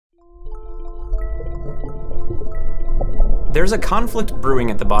There's a conflict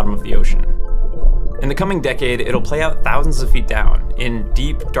brewing at the bottom of the ocean. In the coming decade, it'll play out thousands of feet down, in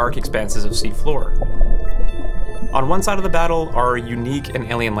deep, dark expanses of seafloor. On one side of the battle are unique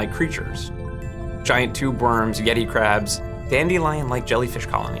and alien-like creatures. Giant tube worms, yeti crabs, dandelion-like jellyfish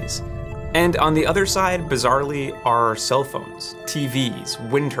colonies. And on the other side, bizarrely, are cell phones, TVs,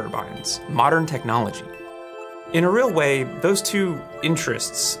 wind turbines, modern technology. In a real way, those two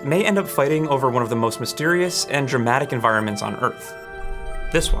interests may end up fighting over one of the most mysterious and dramatic environments on Earth.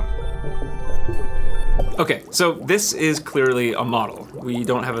 This one. Okay, so this is clearly a model. We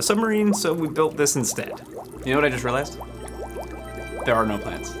don't have a submarine, so we built this instead. You know what I just realized? There are no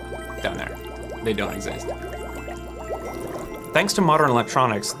plants down there. They don't exist. Thanks to modern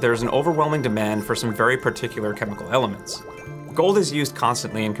electronics, there's an overwhelming demand for some very particular chemical elements. Gold is used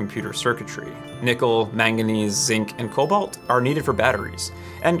constantly in computer circuitry. Nickel, manganese, zinc, and cobalt are needed for batteries,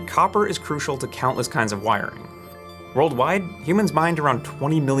 and copper is crucial to countless kinds of wiring. Worldwide, humans mined around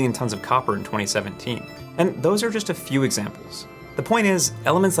 20 million tons of copper in 2017, and those are just a few examples. The point is,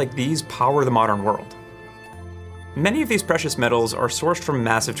 elements like these power the modern world. Many of these precious metals are sourced from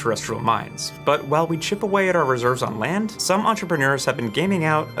massive terrestrial mines, but while we chip away at our reserves on land, some entrepreneurs have been gaming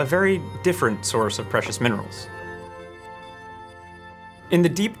out a very different source of precious minerals. In the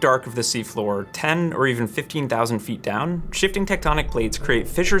deep dark of the seafloor, 10 or even 15,000 feet down, shifting tectonic plates create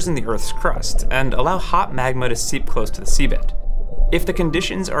fissures in the Earth's crust and allow hot magma to seep close to the seabed. If the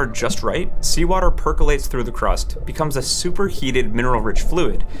conditions are just right, seawater percolates through the crust, becomes a superheated mineral-rich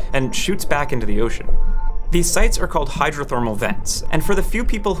fluid, and shoots back into the ocean. These sites are called hydrothermal vents, and for the few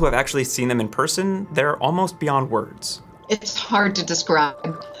people who have actually seen them in person, they're almost beyond words. It's hard to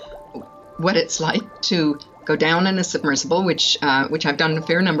describe what it's like to go down in a submersible, which I've done a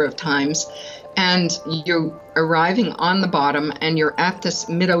fair number of times, and you're arriving on the bottom and you're at this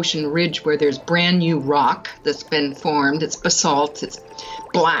mid-ocean ridge where there's brand new rock that's been formed. It's basalt, it's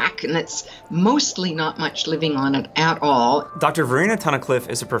black, and it's mostly not much living on it at all. Dr. Verena Tunnicliffe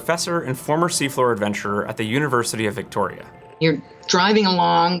is a professor and former seafloor adventurer at the University of Victoria. You're driving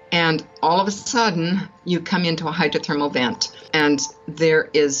along and all of a sudden you come into a hydrothermal vent, and there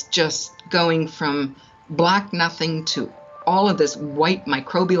is just going from black nothing to all of this white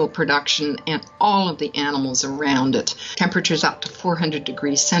microbial production and all of the animals around it. Temperatures up to 400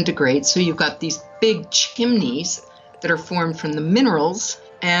 degrees centigrade, so you've got these big chimneys that are formed from the minerals,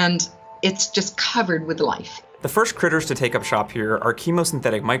 and it's just covered with life. The first critters to take up shop here are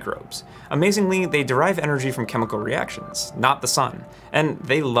chemosynthetic microbes. Amazingly, they derive energy from chemical reactions, not the sun, and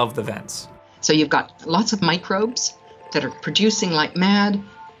they love the vents. So you've got lots of microbes that are producing like mad.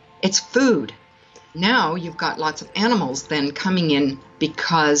 It's food. Now you've got lots of animals then coming in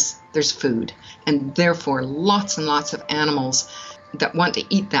because there's food, and therefore lots and lots of animals that want to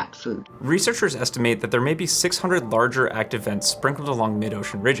eat that food. Researchers estimate that there may be 600 larger active vents sprinkled along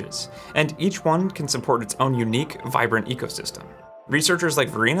mid-ocean ridges, and each one can support its own unique, vibrant ecosystem. Researchers like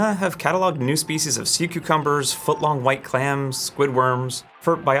Verena have cataloged new species of sea cucumbers, foot-long white clams, squid worms.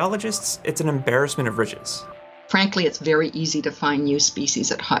 For biologists, it's an embarrassment of riches. Frankly, it's very easy to find new species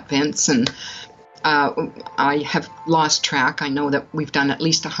at hot vents, and I have lost track. I know that we've done at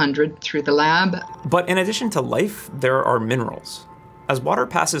least 100 through the lab. But in addition to life, there are minerals. As water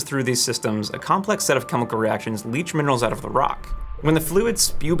passes through these systems, a complex set of chemical reactions leach minerals out of the rock. When the fluids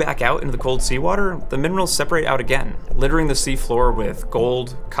spew back out into the cold seawater, the minerals separate out again, littering the seafloor with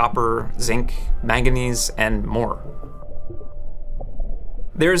gold, copper, zinc, manganese, and more.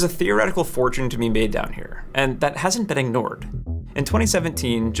 There is a theoretical fortune to be made down here, and that hasn't been ignored. In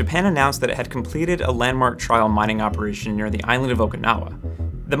 2017, Japan announced that it had completed a landmark trial mining operation near the island of Okinawa.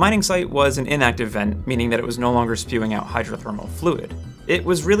 The mining site was an inactive vent, meaning that it was no longer spewing out hydrothermal fluid. It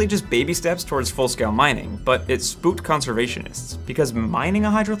was really just baby steps towards full-scale mining, but it spooked conservationists, because mining a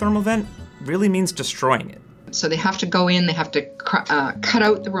hydrothermal vent really means destroying it. So they have to go in, they have to cut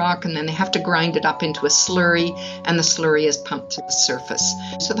out the rock, and then they have to grind it up into a slurry, and the slurry is pumped to the surface.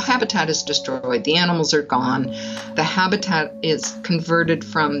 So the habitat is destroyed, the animals are gone. The habitat is converted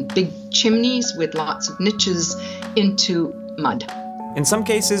from big chimneys with lots of niches into mud. In some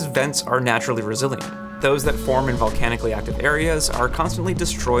cases, vents are naturally resilient. Those that form in volcanically active areas are constantly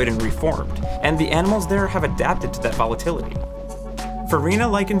destroyed and reformed, and the animals there have adapted to that volatility. Verena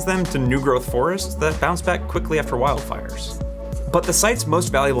likens them to new-growth forests that bounce back quickly after wildfires. But the sites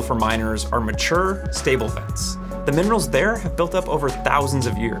most valuable for miners are mature, stable vents. The minerals there have built up over thousands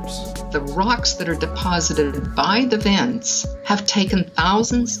of years. The rocks that are deposited by the vents have taken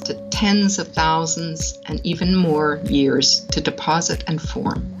thousands to tens of thousands and even more years to deposit and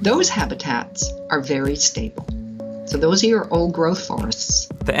form. Those habitats are very stable. So those are your old growth forests.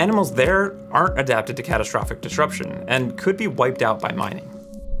 The animals there aren't adapted to catastrophic disruption and could be wiped out by mining.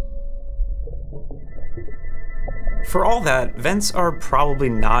 For all that, vents are probably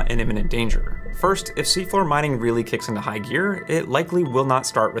not in imminent danger. First, if seafloor mining really kicks into high gear, it likely will not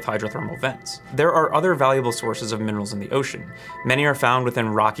start with hydrothermal vents. There are other valuable sources of minerals in the ocean. Many are found within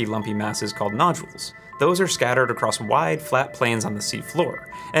rocky, lumpy masses called nodules. Those are scattered across wide, flat plains on the seafloor,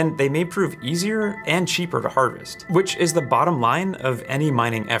 and they may prove easier and cheaper to harvest, which is the bottom line of any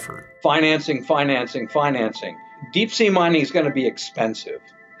mining effort. Financing, financing, financing. Deep sea mining is going to be expensive.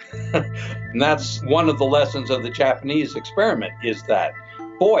 And that's one of the lessons of the Japanese experiment, is that,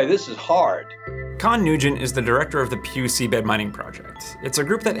 boy, this is hard. Con Nugent is the director of the Pew Seabed Mining Project. It's a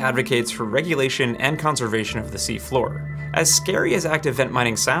group that advocates for regulation and conservation of the seafloor. As scary as active vent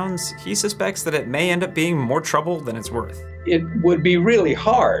mining sounds, he suspects that it may end up being more trouble than it's worth. It would be really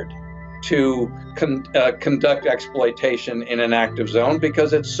hard to conduct exploitation in an active zone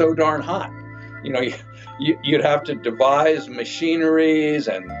because it's so darn hot. You know, you'd have to devise machineries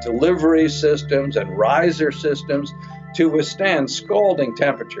and delivery systems and riser systems to withstand scalding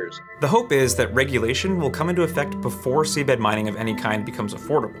temperatures. The hope is that regulation will come into effect before seabed mining of any kind becomes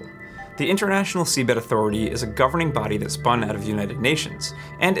affordable. The International Seabed Authority is a governing body that spun out of the United Nations,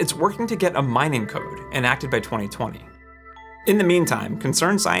 and it's working to get a mining code enacted by 2020. In the meantime,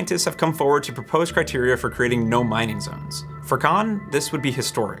 concerned scientists have come forward to propose criteria for creating no mining zones. For Con, this would be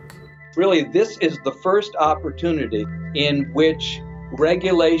historic. Really, this is the first opportunity in which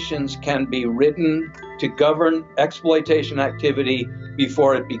regulations can be written to govern exploitation activity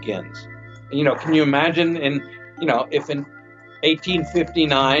before it begins. You know, can you imagine if in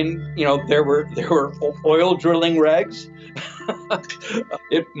 1859, there were oil drilling regs?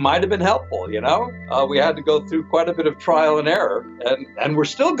 It might have been helpful, We had to go through quite a bit of trial and error, and we're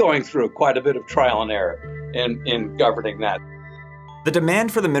still going through quite a bit of trial and error in governing that. The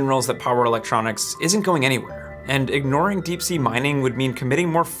demand for the minerals that power electronics isn't going anywhere, and ignoring deep-sea mining would mean committing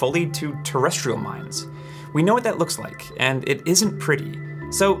more fully to terrestrial mines. We know what that looks like, and it isn't pretty,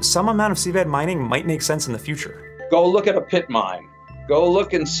 so some amount of seabed mining might make sense in the future. Go look at a pit mine. Go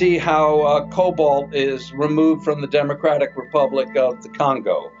look and see how cobalt is removed from the Democratic Republic of the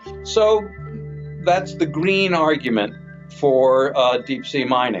Congo. So that's the green argument for deep-sea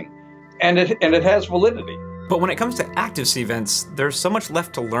mining, and it has validity. But when it comes to active sea vents, there's so much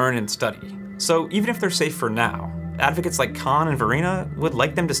left to learn and study. So even if they're safe for now, advocates like Con and Verena would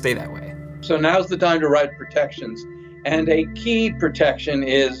like them to stay that way. So now's the time to write protections. And a key protection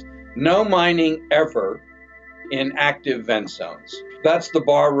is no mining ever in active vent zones. That's the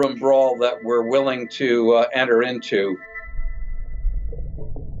barroom brawl that we're willing to enter into.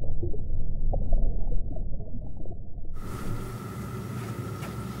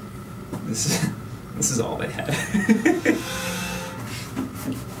 This is all they had.